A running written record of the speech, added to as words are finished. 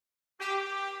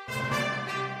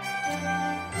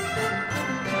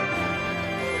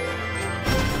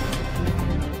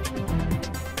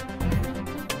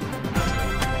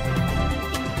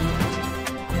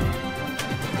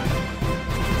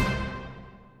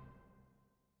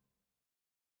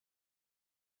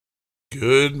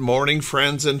Good morning,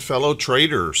 friends and fellow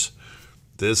traders.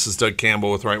 This is Doug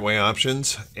Campbell with Right Way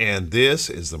Options, and this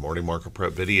is the morning market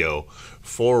prep video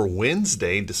for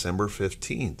Wednesday, December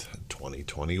 15th,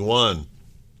 2021.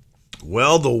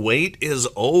 Well, the wait is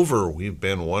over. We've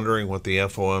been wondering what the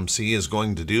FOMC is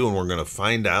going to do, and we're going to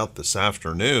find out this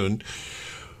afternoon.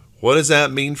 What does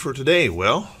that mean for today?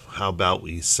 Well, how about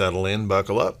we settle in,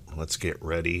 buckle up. Let's get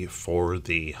ready for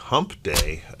the Hump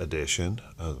Day edition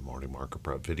of the morning market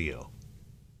prep video.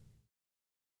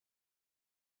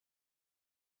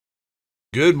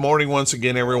 Good morning once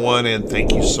again, everyone, and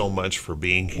thank you so much for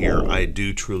being here. I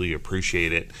do truly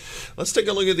appreciate it. Let's take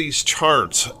a look at these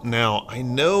charts. Now, I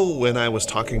know when I was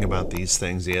talking about these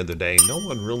things the other day, no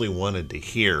one really wanted to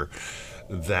hear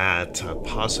that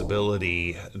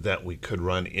possibility that we could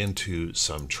run into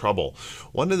some trouble.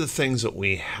 One of the things that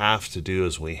we have to do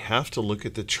is we have to look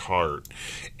at the chart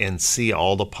and see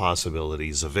all the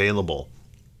possibilities available.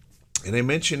 And I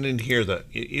mentioned in here that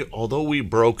although we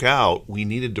broke out, we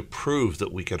needed to prove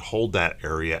that we could hold that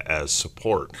area as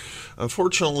support.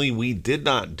 Unfortunately, we did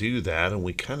not do that, and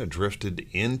we kind of drifted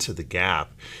into the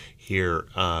gap here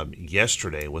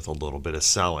yesterday with a little bit of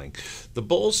selling. The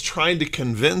bulls tried to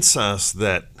convince us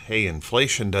that, hey,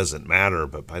 inflation doesn't matter,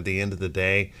 but by the end of the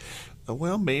day,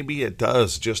 well, maybe it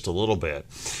does just a little bit.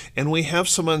 And we have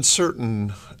some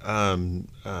uncertain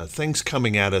things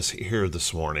coming at us here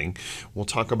this morning. We'll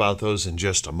talk about those in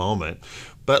just a moment.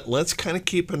 But let's kind of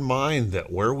keep in mind that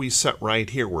where we sit right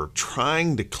here, we're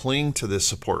trying to cling to this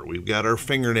support. We've got our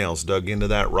fingernails dug into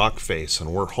that rock face,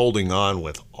 and we're holding on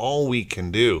with all we can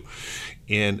do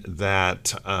in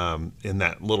that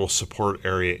little support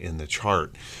area in the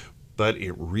chart. But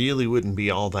it really wouldn't be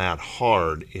all that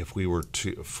hard if we were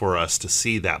for us to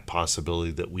see that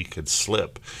possibility that we could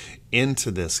slip into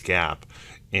this gap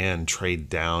and trade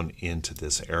down into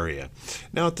this area.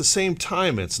 Now, at the same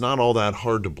time, it's not all that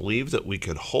hard to believe that we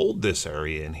could hold this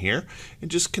area in here and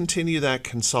just continue that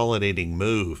consolidating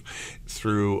move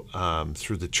through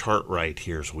the chart right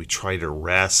here as we try to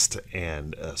rest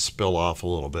and spill off a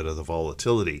little bit of the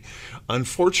volatility.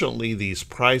 Unfortunately, these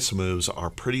price moves are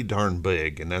pretty darn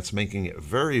big, and that's making it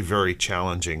very, very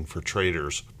challenging for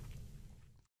traders.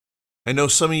 I know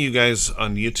some of you guys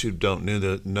on YouTube don't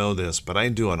know this, but I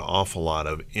do an awful lot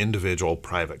of individual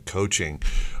private coaching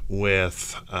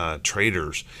with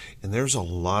traders. And there's a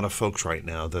lot of folks right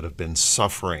now that have been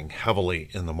suffering heavily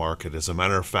in the market. As a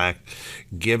matter of fact,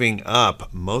 giving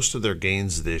up most of their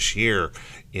gains this year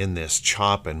in this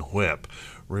chop and whip.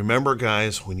 Remember,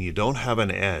 guys, when you don't have an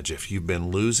edge, if you've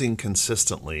been losing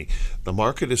consistently, the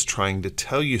market is trying to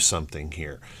tell you something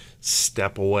here.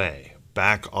 Step away,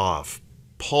 back off.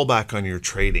 Pull back on your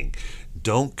trading.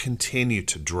 Don't continue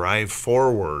to drive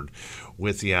forward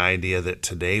with the idea that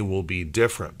today will be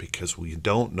different, because we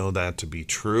don't know that to be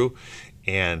true.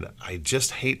 And I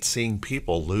just hate seeing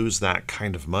people lose that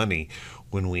kind of money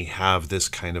when we have this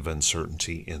kind of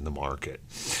uncertainty in the market.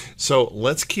 So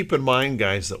let's keep in mind,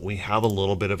 guys, that we have a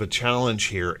little bit of a challenge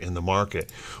here in the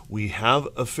market. We have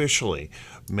officially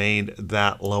made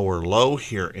that lower low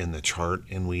here in the chart,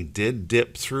 and we did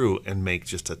dip through and make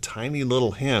just a tiny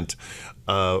little hint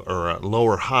or a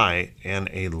lower high and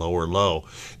a lower low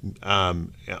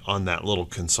on that little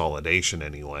consolidation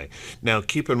anyway. Now,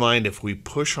 keep in mind, if we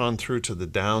push on through to the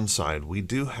downside, we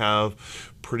do have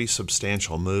pretty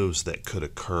substantial moves that could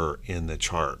occur in the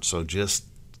chart. So just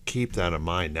keep that in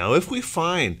mind. Now, if we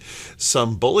find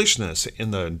some bullishness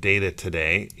in the data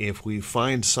today, if we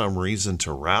find some reason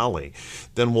to rally,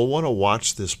 then we'll want to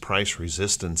watch this price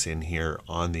resistance in here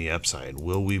on the upside.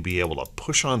 Will we be able to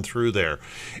push on through there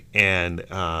and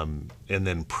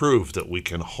then prove that we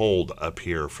can hold up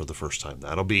here for the first time?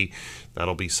 That'll be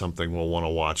something we'll want to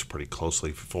watch pretty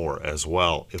closely for as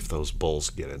well if those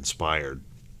bulls get inspired.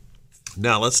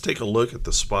 Now, let's take a look at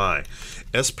the SPY.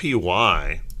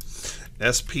 SPY,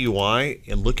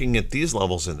 and looking at these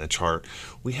levels in the chart,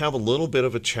 we have a little bit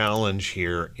of a challenge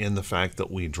here in the fact that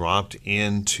we dropped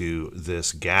into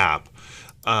this gap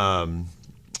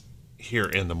here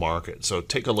in the market. So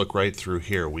take a look right through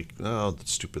here. The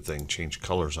stupid thing changed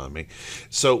colors on me.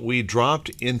 So we dropped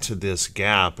into this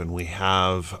gap, and we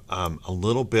have a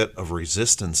little bit of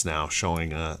resistance now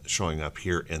showing up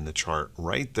here in the chart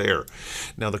right there.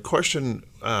 Now, the question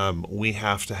we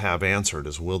have to have answered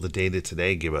is, will the data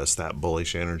today give us that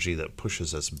bullish energy that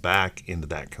pushes us back into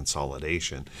that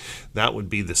consolidation? That would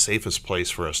be the safest place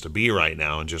for us to be right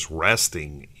now, and just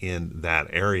resting in that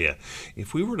area.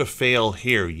 If we were to fail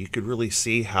here, you could really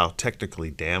see how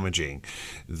technically damaging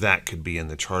that could be in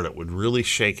the chart. It would really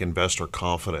shake investor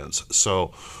confidence.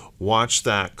 So watch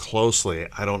that closely.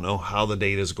 I don't know how the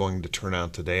data is going to turn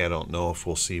out today. I don't know if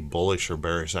we'll see bullish or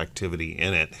bearish activity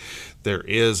in it. There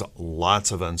is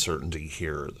lots of uncertainty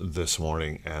here this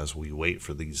morning as we wait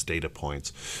for these data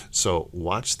points. So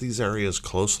watch these areas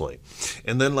closely.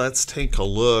 And then let's take a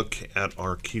look at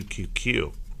our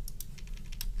QQQ.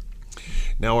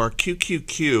 Now our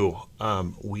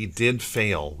QQQ, we did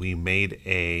fail. We made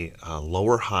a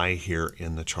lower high here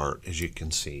in the chart, as you can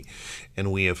see,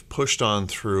 and we have pushed on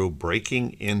through,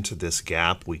 breaking into this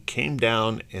gap. We came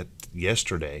down at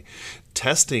yesterday,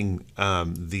 testing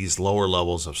these lower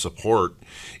levels of support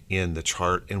in the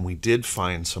chart, and we did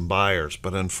find some buyers,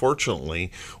 but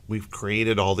unfortunately we've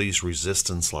created all these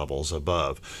resistance levels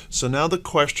above. So now the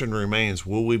question remains,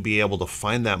 will we be able to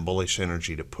find that bullish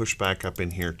energy to push back up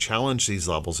in here, challenge these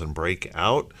levels and break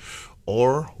out?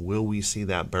 Or will we see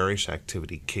that bearish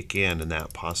activity kick in, and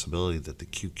that possibility that the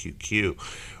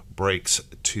QQQ breaks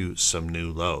to some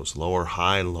new lows? Lower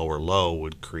high, lower low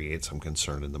would create some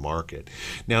concern in the market.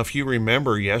 Now, if you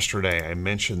remember yesterday, I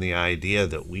mentioned the idea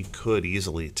that we could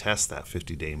easily test that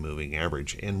 50-day moving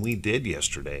average, and we did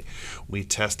yesterday. We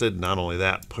tested, not only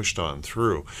that, pushed on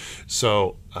through.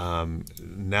 So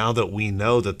now that we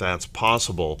know that that's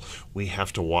possible, we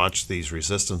have to watch these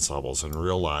resistance levels and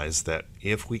realize that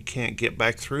if we can't get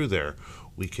back through there,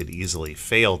 we could easily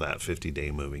fail that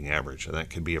 50-day moving average, and that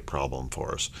could be a problem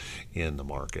for us in the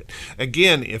market.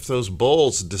 Again, if those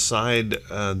bulls decide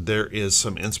there is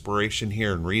some inspiration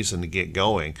here and reason to get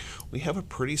going, we have a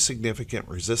pretty significant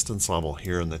resistance level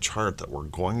here in the chart that we're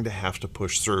going to have to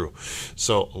push through.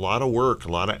 So a lot of work,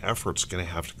 a lot of effort's going to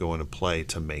have to go into play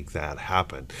to make that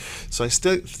happen. So I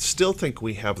still think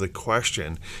we have the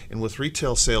question, and with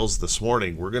retail sales this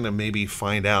morning, we're going to maybe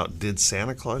find out, did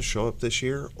Santa Claus show up this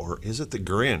year, or is it the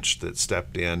Grinch that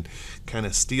stepped in, kind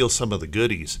of steal some of the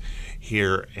goodies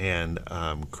here and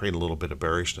create a little bit of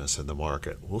bearishness in the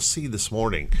market? We'll see this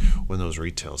morning when those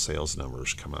retail sales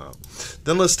numbers come out.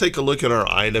 Then let's take a look at our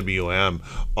IWM.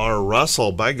 Our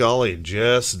Russell, by golly,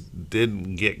 just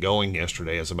didn't get going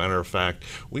yesterday. As a matter of fact,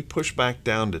 we pushed back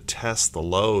down to test the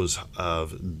lows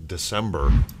of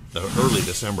December, early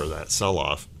December, that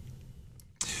sell-off.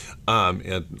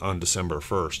 On December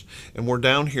 1st, and we're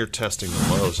down here testing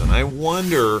the lows, and I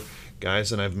wonder,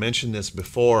 guys, and I've mentioned this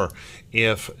before,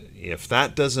 if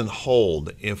that doesn't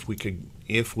hold,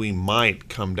 if we might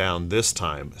come down this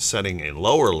time, setting a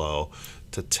lower low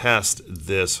to test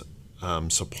this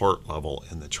support level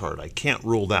in the chart. I can't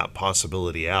rule that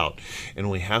possibility out,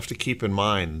 and we have to keep in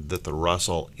mind that the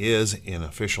Russell is in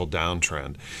official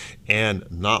downtrend and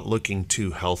not looking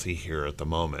too healthy here at the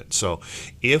moment. So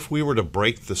if we were to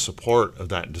break the support of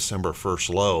that December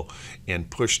 1st low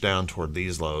and push down toward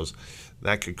these lows,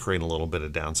 that could create a little bit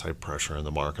of downside pressure in the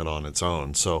market on its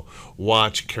own. So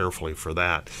watch carefully for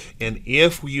that. And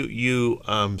if you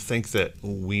think that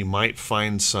we might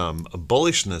find some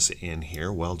bullishness in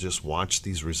here, well, just watch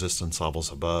these resistance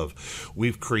levels above.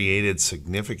 We've created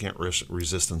significant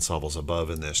resistance levels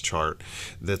above in this chart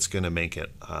that's going to make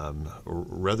it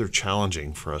rather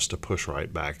challenging for us to push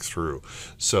right back through.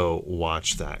 So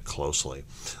watch that closely.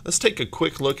 Let's take a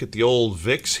quick look at the old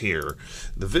VIX here.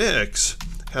 The VIX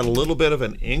had a little bit of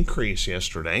an increase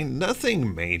yesterday,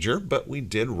 nothing major, but we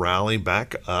did rally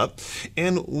back up,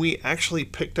 and we actually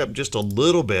picked up just a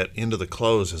little bit into the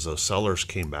close as those sellers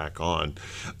came back on.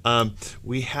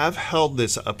 We have held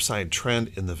this upside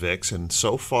trend in the VIX, and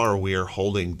so far we are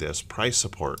holding this price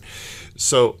support.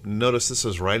 So notice this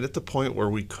is right at the point where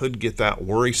we could get that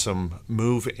worrisome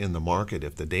move in the market.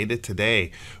 If the data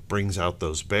today brings out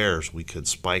those bears, we could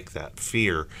spike that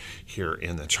fear here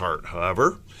in the chart.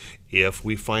 However, if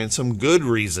we find some good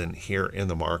reason here in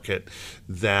the market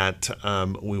that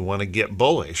we want to get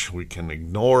bullish, we can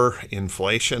ignore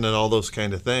inflation and all those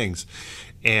kind of things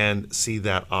and see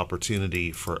that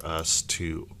opportunity for us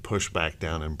to push back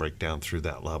down and break down through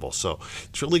that level. So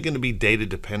it's really going to be data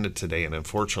dependent today, and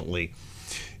unfortunately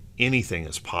anything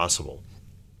is possible.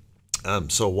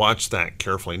 So watch that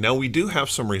carefully. Now we do have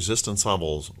some resistance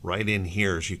levels right in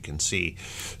here, as you can see.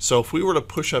 So if we were to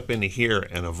push up into here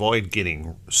and avoid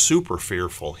getting super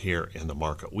fearful here in the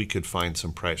market, we could find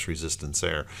some price resistance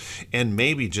there, and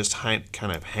maybe just kind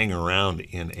of hang around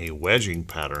in a wedging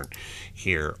pattern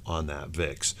here on that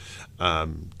VIX.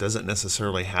 Doesn't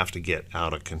necessarily have to get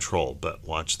out of control, but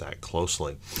watch that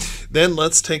closely. Then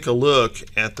let's take a look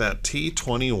at that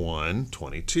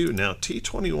T21.22. Now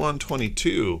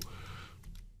T21.22,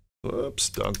 whoops,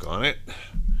 doggone it.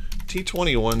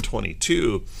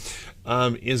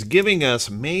 T21.22 is giving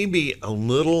us maybe a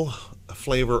little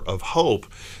flavor of hope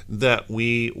that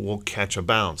we will catch a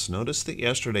bounce. Notice that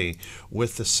yesterday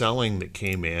with the selling that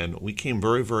came in, we came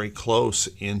very, very close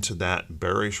into that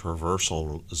bearish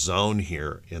reversal zone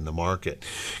here in the market.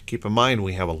 Keep in mind,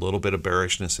 we have a little bit of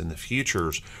bearishness in the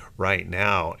futures right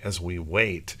now as we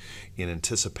wait in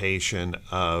anticipation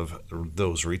of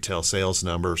those retail sales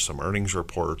numbers, some earnings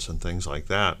reports and things like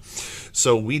that.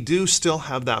 So we do still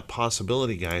have that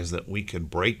possibility, guys, that we could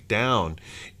break down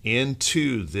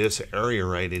into this area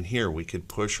right in here. We could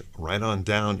push right on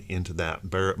down into that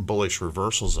bullish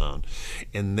reversal zone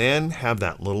and then have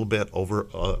that little bit of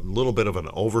an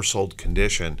oversold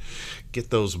condition, get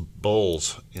those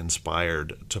bulls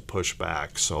inspired to push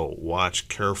back. So watch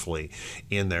carefully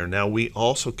in there. Now, we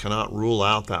also cannot rule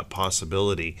out that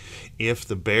possibility if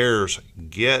the bears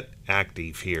get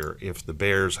active here, if the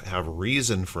bears have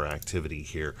reason for activity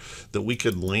here, that we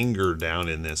could linger down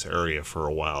in this area for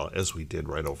a while as we did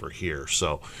right over here.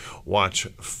 So watch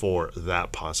for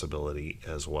that possibility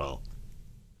as well.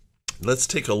 Let's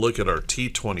take a look at our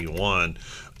T2108.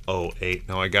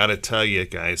 Now, I got to tell you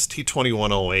guys,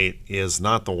 T2108 is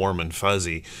not the warm and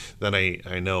fuzzy that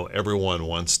I know everyone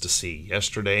wants to see.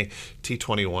 Yesterday,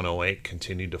 T2108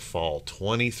 continued to fall.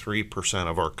 23%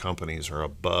 of our companies are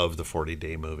above the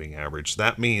 40-day moving average.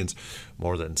 That means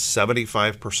more than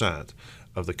 75%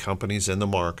 of the companies in the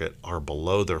market are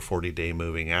below their 40-day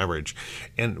moving average.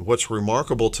 And what's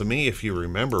remarkable to me, if you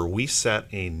remember, we set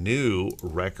a new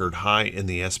record high in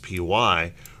the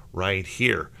SPY right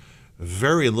here.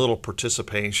 Very little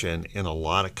participation in a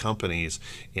lot of companies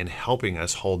in helping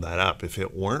us hold that up. If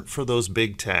it weren't for those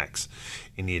big techs,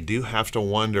 and you do have to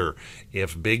wonder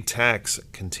if big techs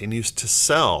continues to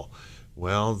sell,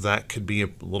 well, that could be a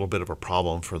little bit of a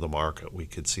problem for the market. We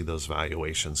could see those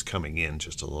valuations coming in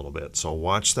just a little bit. So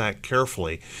watch that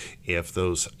carefully if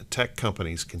those tech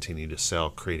companies continue to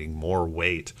sell, creating more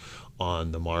weight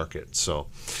on the market. So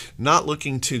not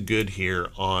looking too good here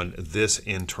on this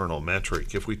internal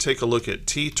metric. If we take a look at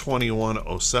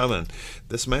T2107,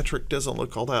 this metric doesn't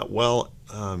look all that well.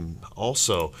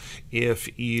 Also,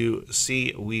 if you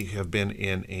see, we have been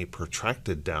in a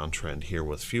protracted downtrend here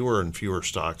with fewer and fewer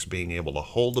stocks being able to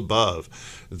hold above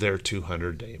their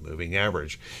 200-day moving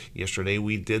average. Yesterday,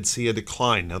 we did see a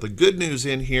decline. Now, the good news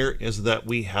in here is that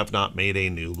we have not made a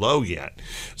new low yet.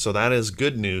 So that is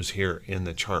good news here in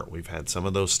the chart. We've had some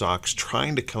of those stocks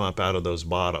trying to come up out of those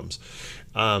bottoms.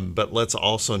 But let's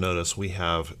also notice we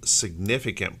have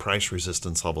significant price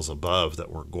resistance levels above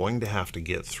that we're going to have to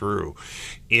get through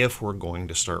if we're going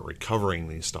to start recovering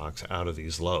these stocks out of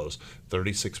these lows.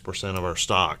 36% of our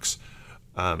stocks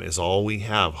is all we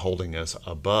have holding us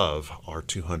above our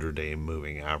 200-day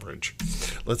moving average.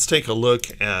 Let's take a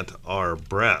look at our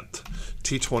breadth,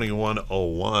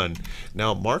 T2101.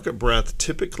 Now, market breadth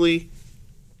typically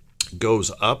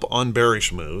goes up on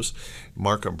bearish moves.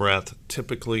 Market breadth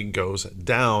typically goes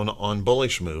down on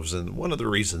bullish moves. And one of the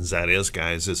reasons that is,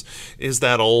 guys, is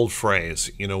that old phrase,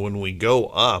 you know, when we go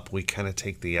up, we kind of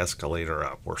take the escalator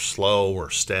up. We're slow,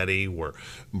 we're steady, where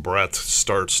breadth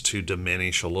starts to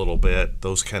diminish a little bit,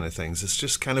 those kind of things. It's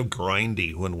just kind of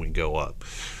grindy when we go up.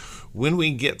 When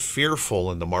we get fearful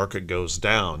and the market goes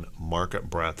down, market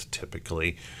breadth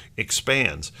typically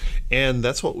expands. And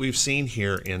that's what we've seen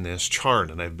here in this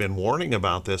chart. And I've been warning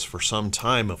about this for some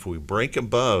time. If we break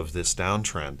above this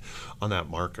downtrend on that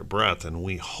market breadth and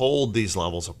we hold these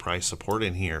levels of price support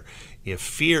in here, if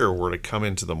fear were to come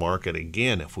into the market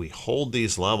again, if we hold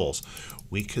these levels,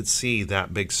 we could see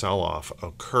that big sell-off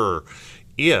occur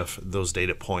if those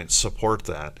data points support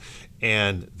that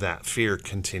and that fear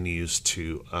continues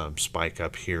to spike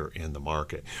up here in the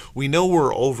market. We know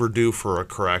we're overdue for a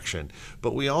correction,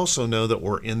 but we also know that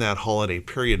we're in that holiday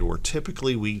period where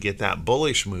typically we get that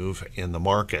bullish move in the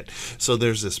market. So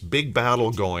there's this big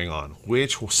battle going on.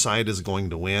 Which side is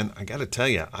going to win? I got to tell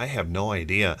you, I have no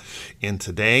idea. And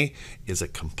today is a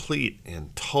complete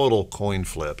and total coin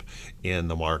flip in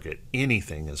the market.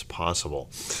 Anything is possible.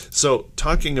 So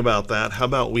talking about that, how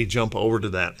about we jump over to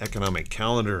that economic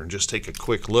calendar and just take a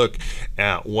quick look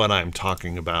at what I'm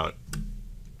talking about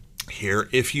here.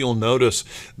 If you'll notice,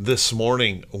 this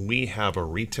morning we have a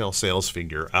retail sales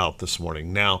figure out this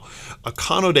morning. Now, a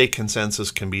Econo Day consensus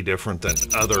can be different than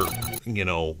other,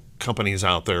 companies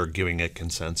out there giving a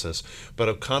consensus, but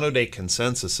a Econo Day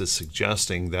consensus is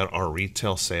suggesting that our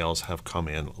retail sales have come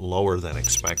in lower than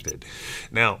expected.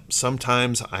 Now,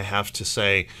 sometimes I have to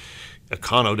say,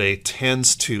 Econo Day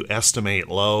tends to estimate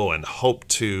low and hope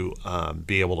to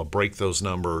be able to break those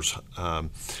numbers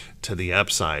to the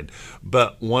upside.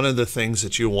 But one of the things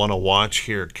that you want to watch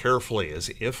here carefully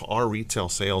is if our retail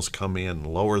sales come in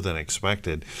lower than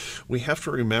expected, we have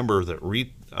to remember that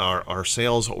our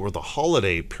sales over the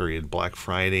holiday period, Black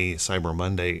Friday, Cyber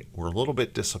Monday, were a little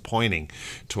bit disappointing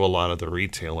to a lot of the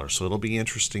retailers. So it'll be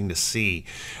interesting to see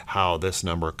how this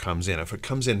number comes in. If it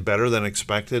comes in better than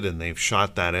expected and they've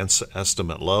shot that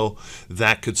estimate low,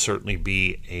 that could certainly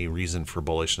be a reason for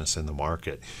bullishness in the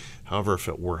market. However, if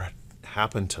it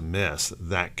happen to miss,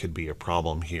 that could be a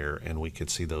problem here, and we could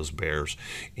see those bears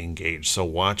engage. So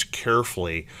watch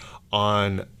carefully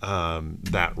on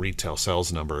that retail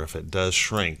sales number. If it does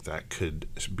shrink, that could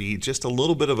be just a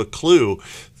little bit of a clue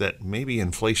that maybe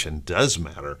inflation does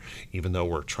matter, even though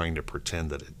we're trying to pretend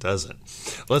that it doesn't.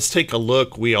 Let's take a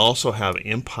look. We also have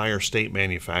Empire State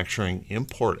Manufacturing,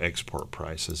 import-export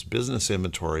prices, business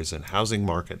inventories, and housing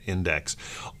market index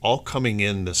all coming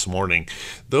in this morning.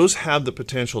 Those have the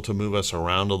potential to move us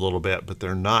around a little bit, but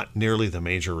they're not nearly the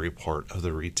major report of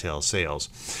the retail sales.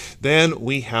 Then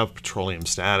we have petroleum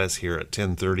status here at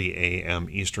 10:30 a.m.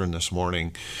 Eastern this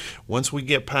morning. Once we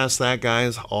get past that,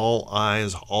 guys, all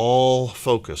eyes, all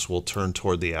focus will turn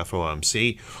toward the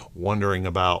FOMC, wondering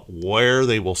about where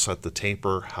they will set the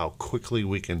taper, how quickly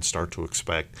we can start to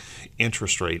expect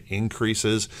interest rate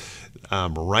increases.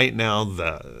 Right now,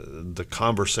 the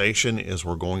conversation is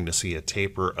we're going to see a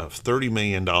taper of $30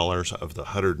 million of the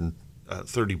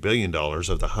 $30 billion of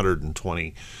the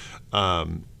 120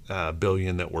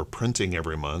 billion that we're printing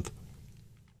every month.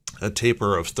 A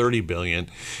taper of 30 billion,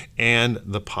 and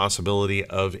the possibility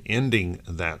of ending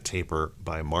that taper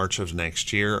by March of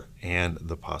next year, and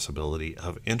the possibility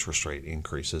of interest rate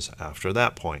increases after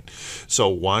that point. So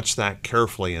watch that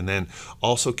carefully, and then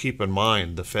also keep in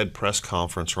mind the Fed press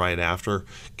conference right after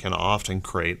can often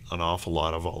create an awful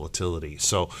lot of volatility.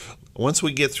 So once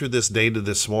we get through this data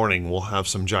this morning, we'll have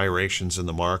some gyrations in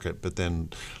the market, but then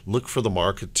look for the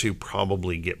market to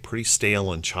probably get pretty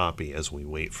stale and choppy as we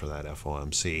wait for that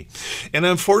FOMC. And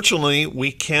unfortunately,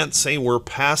 we can't say we're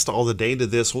past all the data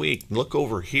this week. Look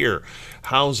over here.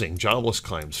 Housing, jobless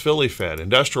claims, Philly Fed,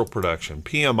 industrial production,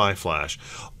 PMI flash,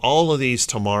 all of these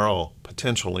tomorrow,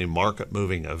 potentially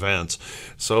market-moving events.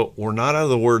 So we're not out of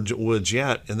the woods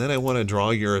yet. And then I want to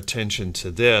draw your attention to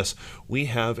this. We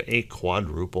have a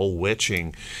quadruple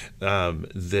witching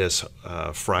this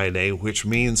Friday, which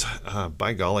means,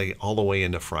 by golly, all the way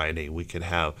into Friday, we could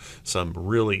have some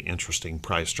really interesting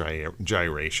price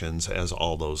gyrations as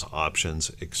all those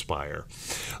options expire.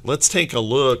 Let's take a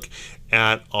look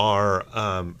at our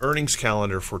earnings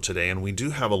calendar for today, and we do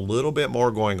have a little bit more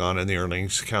going on in the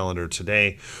earnings calendar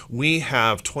today. We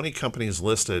have 20 companies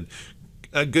listed.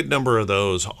 A good number of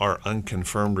those are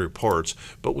unconfirmed reports,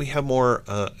 but we have more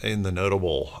in the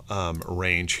notable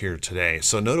range here today.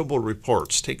 So notable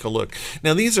reports, take a look.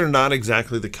 Now, these are not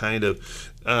exactly the kind of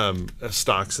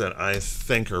stocks that I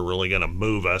think are really going to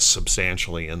move us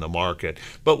substantially in the market,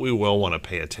 but we will want to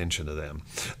pay attention to them.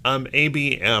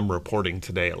 ABM reporting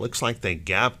today. It looks like they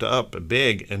gapped up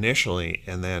big initially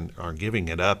and then are giving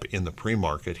it up in the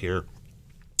pre-market here,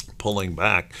 pulling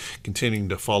back, continuing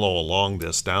to follow along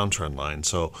this downtrend line.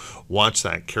 So watch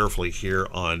that carefully here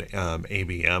on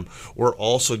ABM. We're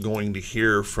also going to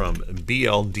hear from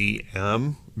BLBD,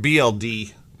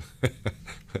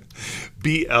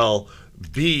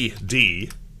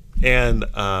 and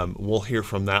we'll hear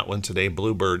from that one today.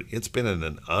 Bluebird, it's been in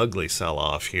an ugly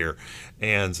sell-off here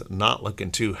and not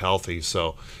looking too healthy.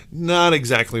 So not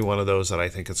exactly one of those that I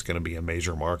think it's going to be a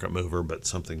major market mover, but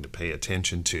something to pay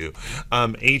attention to.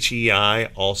 HEI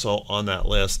also on that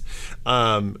list.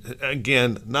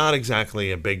 Again, not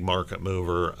exactly a big market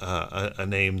mover, a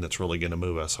name that's really going to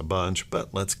move us a bunch,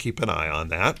 but let's keep an eye on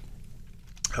that.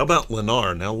 How about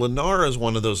Lennar? Now, Lennar is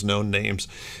one of those known names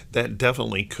that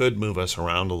definitely could move us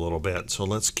around a little bit, so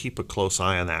let's keep a close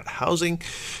eye on that. Housing,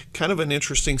 kind of an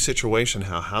interesting situation,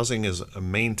 how housing has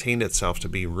maintained itself to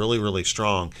be really, really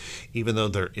strong, even though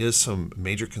there is some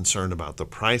major concern about the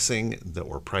pricing, that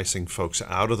we're pricing folks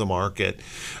out of the market.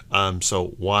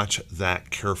 So watch that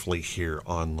carefully here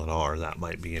on Lennar. That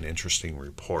might be an interesting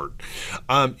report.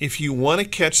 If you want to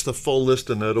catch the full list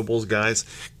of notables, guys,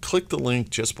 click the link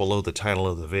just below the title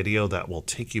of the video. That will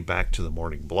take you back to the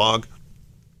morning blog,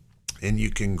 and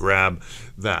you can grab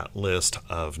that list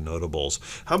of notables.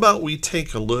 How about we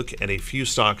take a look at a few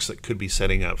stocks that could be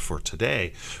setting up for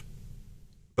today?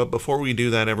 But before we do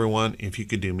that, everyone, if you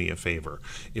could do me a favor,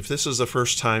 if this is the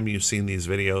first time you've seen these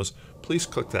videos, please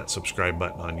click that subscribe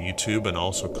button on YouTube and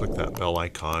also click that bell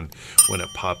icon when it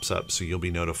pops up so you'll be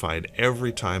notified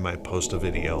every time I post a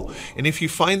video. And if you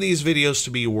find these videos to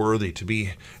be worthy, to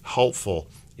be helpful,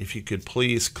 if you could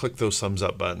please click those thumbs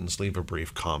up buttons, leave a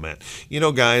brief comment. You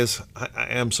know, guys, I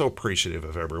am so appreciative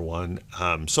of everyone.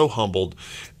 So humbled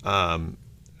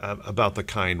about the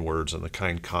kind words and the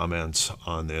kind comments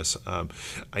on this.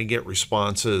 I get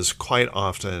responses quite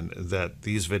often that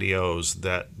these videos,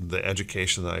 that the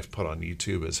education that I've put on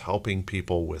YouTube is helping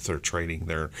people with their trading,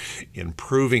 they're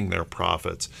improving their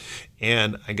profits.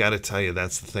 And I got to tell you,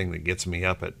 that's the thing that gets me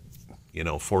up at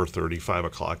 4:30, 5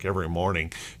 o'clock every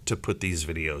morning to put these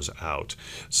videos out.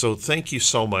 So thank you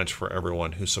so much for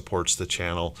everyone who supports the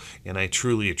channel, and I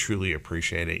truly, truly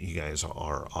appreciate it. You guys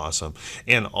are awesome.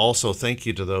 And also thank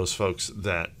you to those folks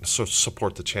that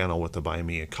support the channel with the Buy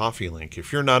Me a Coffee link.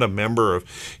 If you're not a member of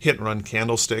Hit and Run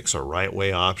Candlesticks or Right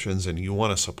Way Options and you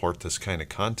want to support this kind of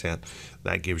content,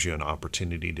 that gives you an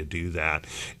opportunity to do that.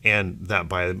 And that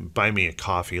Buy Me a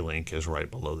Coffee link is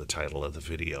right below the title of the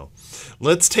video.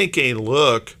 Let's take a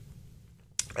look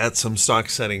at some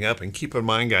stocks setting up, and keep in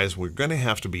mind, guys, we're going to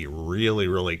have to be really,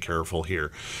 really careful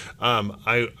here.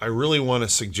 I really want to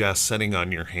suggest sitting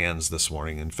on your hands this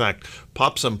morning. In fact,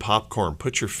 pop some popcorn,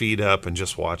 put your feet up, and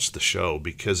just watch the show,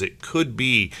 because it could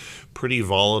be pretty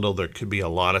volatile. There could be a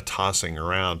lot of tossing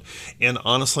around, and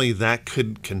honestly, that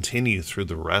could continue through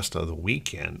the rest of the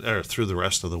weekend, or through the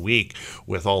rest of the week,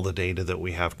 with all the data that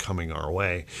we have coming our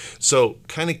way. So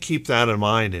kind of keep that in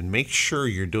mind and make sure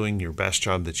you're doing your best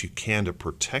job that you can to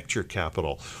protect your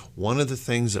capital. One of the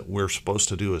things that we're supposed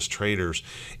to do as traders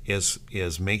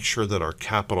is make sure that our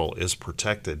capital is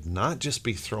protected, not just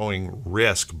be throwing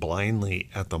risk blindly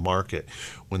at the market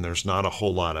when there's not a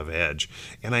whole lot of edge.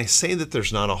 And I say that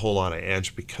there's not a whole lot of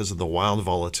edge because of the wild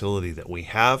volatility that we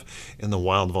have and the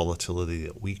wild volatility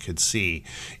that we could see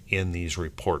in these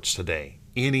reports today.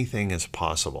 Anything is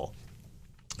possible.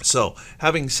 So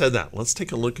having said that, let's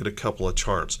take a look at a couple of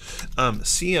charts.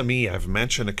 CME, I've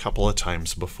mentioned a couple of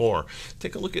times before.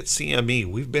 Take a look at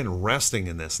CME. We've been resting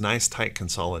in this nice tight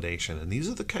consolidation, and these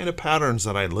are the kind of patterns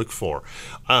that I look for.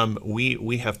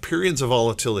 We have periods of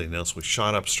volatility. Notice we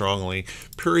shot up strongly,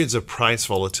 periods of price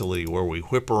volatility where we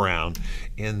whip around,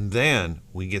 and then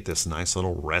we get this nice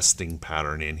little resting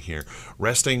pattern in here,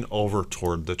 resting over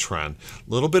toward the trend. A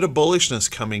little bit of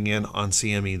bullishness coming in on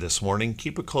CME this morning.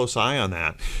 Keep a close eye on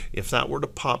that. If that were to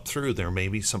pop through, there may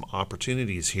be some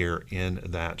opportunities here in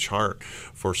that chart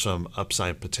for some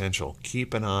upside potential.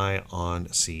 Keep an eye on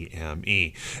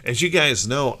CME. As you guys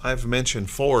know, I've mentioned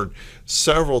Ford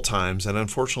several times, and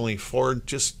unfortunately Ford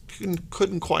just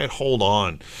couldn't quite hold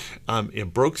on.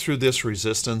 It broke through this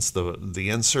resistance. The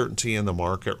uncertainty in the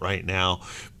market right now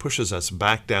pushes us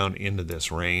back down into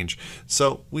this range.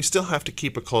 So we still have to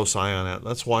keep a close eye on it.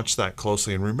 Let's watch that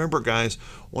closely. And remember, guys,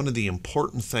 one of the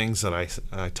important things that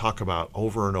I talk about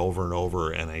over and over and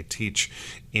over, and I teach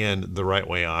in the Right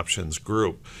Way Options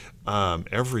group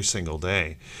every single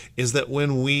day, is that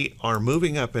when we are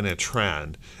moving up in a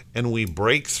trend and we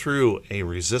break through a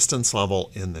resistance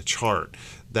level in the chart,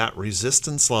 that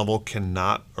resistance level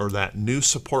cannot, or that new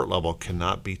support level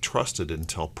cannot be trusted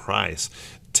until price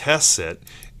tests it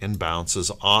and bounces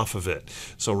off of it.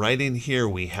 So right in here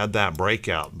we had that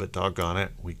breakout, but doggone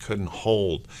it, we couldn't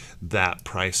hold that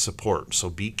price support. So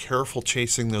be careful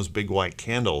chasing those big white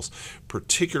candles,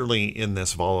 particularly in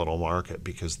this volatile market,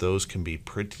 because those can be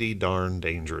pretty darn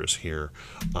dangerous here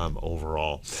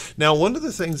overall. Now, one of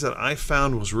the things that I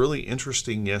found was really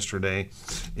interesting yesterday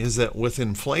is that with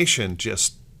inflation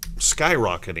just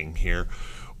skyrocketing here,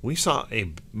 we saw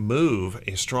a move,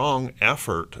 a strong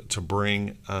effort to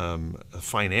bring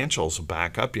financials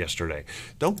back up yesterday.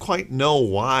 Don't quite know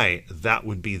why that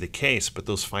would be the case, but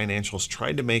those financials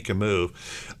tried to make a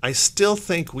move. I still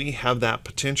think we have that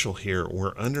potential here.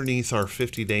 We're underneath our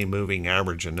 50-day moving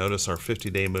average, and notice our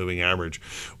 50-day moving average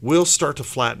will start to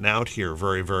flatten out here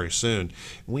very, very soon.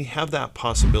 We have that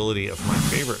possibility of my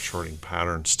favorite shorting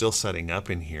pattern still setting up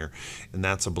in here, and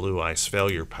that's a blue ice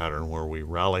failure pattern where we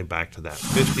rally back to that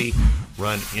 50,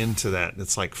 run into that.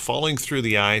 It's like falling through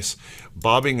the ice,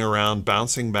 bobbing around,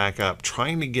 bouncing back up,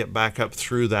 trying to get back up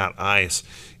through that ice,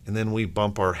 and then we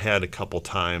bump our head a couple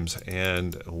times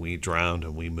and we drown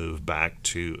and we move back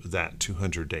to that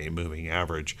 200-day moving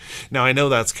average. Now, I know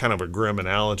that's kind of a grim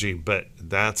analogy, but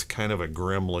that's kind of a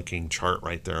grim looking chart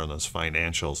right there on those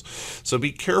financials. So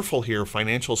be careful here.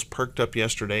 Financials perked up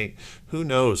yesterday. Who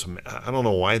knows? I don't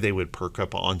know why they would perk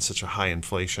up on such a high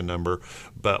inflation number,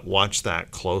 but watch that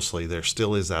closely. There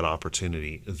still is that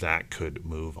opportunity that could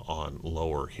move on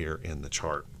lower here in the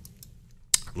chart.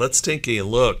 Let's take a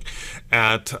look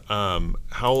at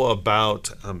how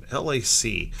about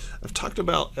LAC. I've talked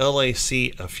about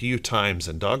LAC a few times,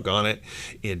 and doggone it,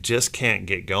 it just can't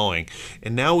get going.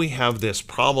 And now we have this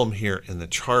problem here in the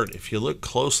chart. If you look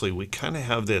closely, we kind of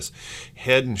have this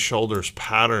head and shoulders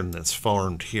pattern that's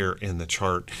formed here in the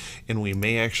chart, and we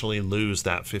may actually lose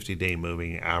that 50-day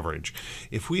moving average.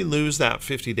 If we lose that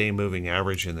 50-day moving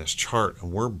average in this chart,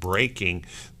 and we're breaking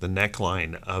the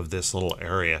neckline of this little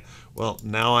area, well,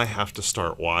 now I have to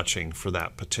start watching for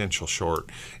that potential short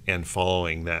and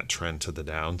following that trend to the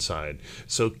downside.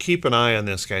 So keep an eye on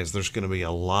this, guys. There's going to be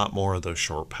a lot more of those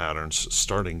short patterns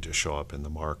starting to show up in the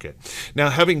market. Now,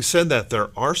 having said that,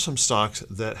 there are some stocks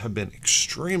that have been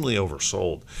extremely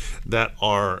oversold that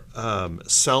are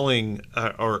selling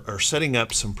or setting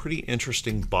up some pretty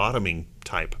interesting bottoming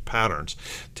type patterns.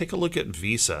 Take a look at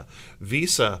Visa.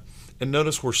 And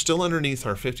notice we're still underneath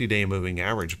our 50-day moving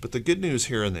average, but the good news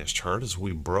here in this chart is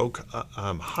we broke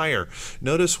higher.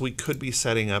 Notice we could be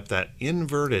setting up that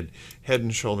inverted head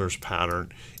and shoulders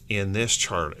pattern in this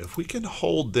chart. If we can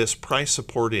hold this price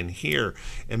support in here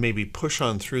and maybe push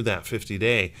on through that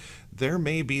 50-day, there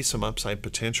may be some upside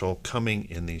potential coming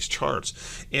in these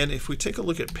charts. And if we take a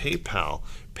look at PayPal,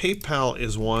 PayPal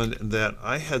is one that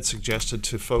I had suggested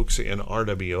to folks in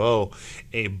RWO,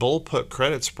 a bull put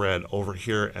credit spread over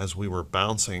here as we were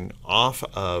bouncing off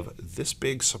of this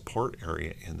big support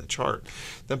area in the chart.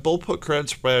 That bull put credit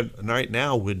spread right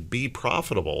now would be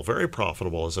profitable, very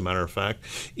profitable as a matter of fact,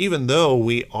 even though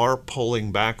we are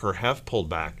pulling back or have pulled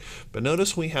back. But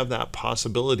notice we have that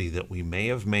possibility that we may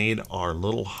have made our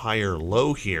little higher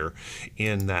low here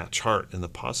in that chart, and the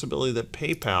possibility that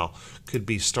PayPal could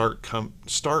be start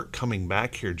coming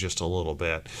back here just a little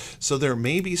bit. So there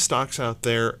may be stocks out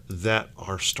there that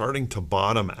are starting to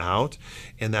bottom out,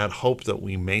 and that hope that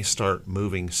we may start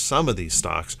moving some of these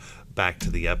stocks back to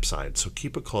the upside. So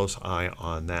keep a close eye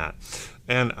on that.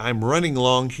 And I'm running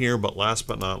long here, but last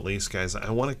but not least, guys,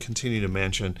 I want to continue to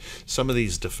mention some of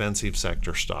these defensive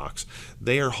sector stocks.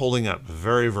 They are holding up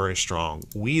very, very strong.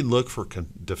 We look for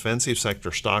defensive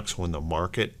sector stocks when the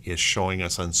market is showing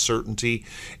us uncertainty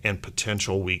and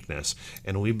potential weakness.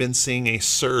 And we've been seeing a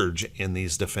surge in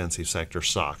these defensive sector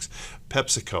stocks.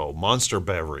 PepsiCo, Monster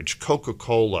Beverage,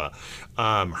 Coca-Cola,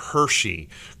 Hershey,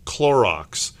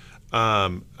 Clorox,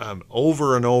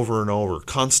 over and over and over,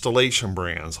 Constellation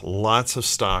Brands, lots of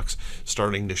stocks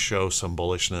starting to show some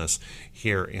bullishness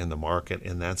here in the market,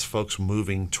 and that's folks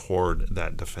moving toward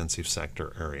that defensive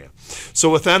sector area. So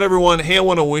with that, everyone, hey, I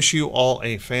want to wish you all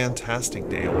a fantastic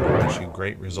day. I want to wish you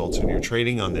great results in your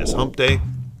trading on this hump day.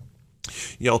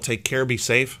 Y'all take care, be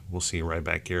safe. We'll see you right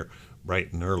back here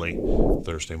bright and early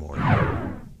Thursday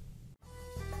morning.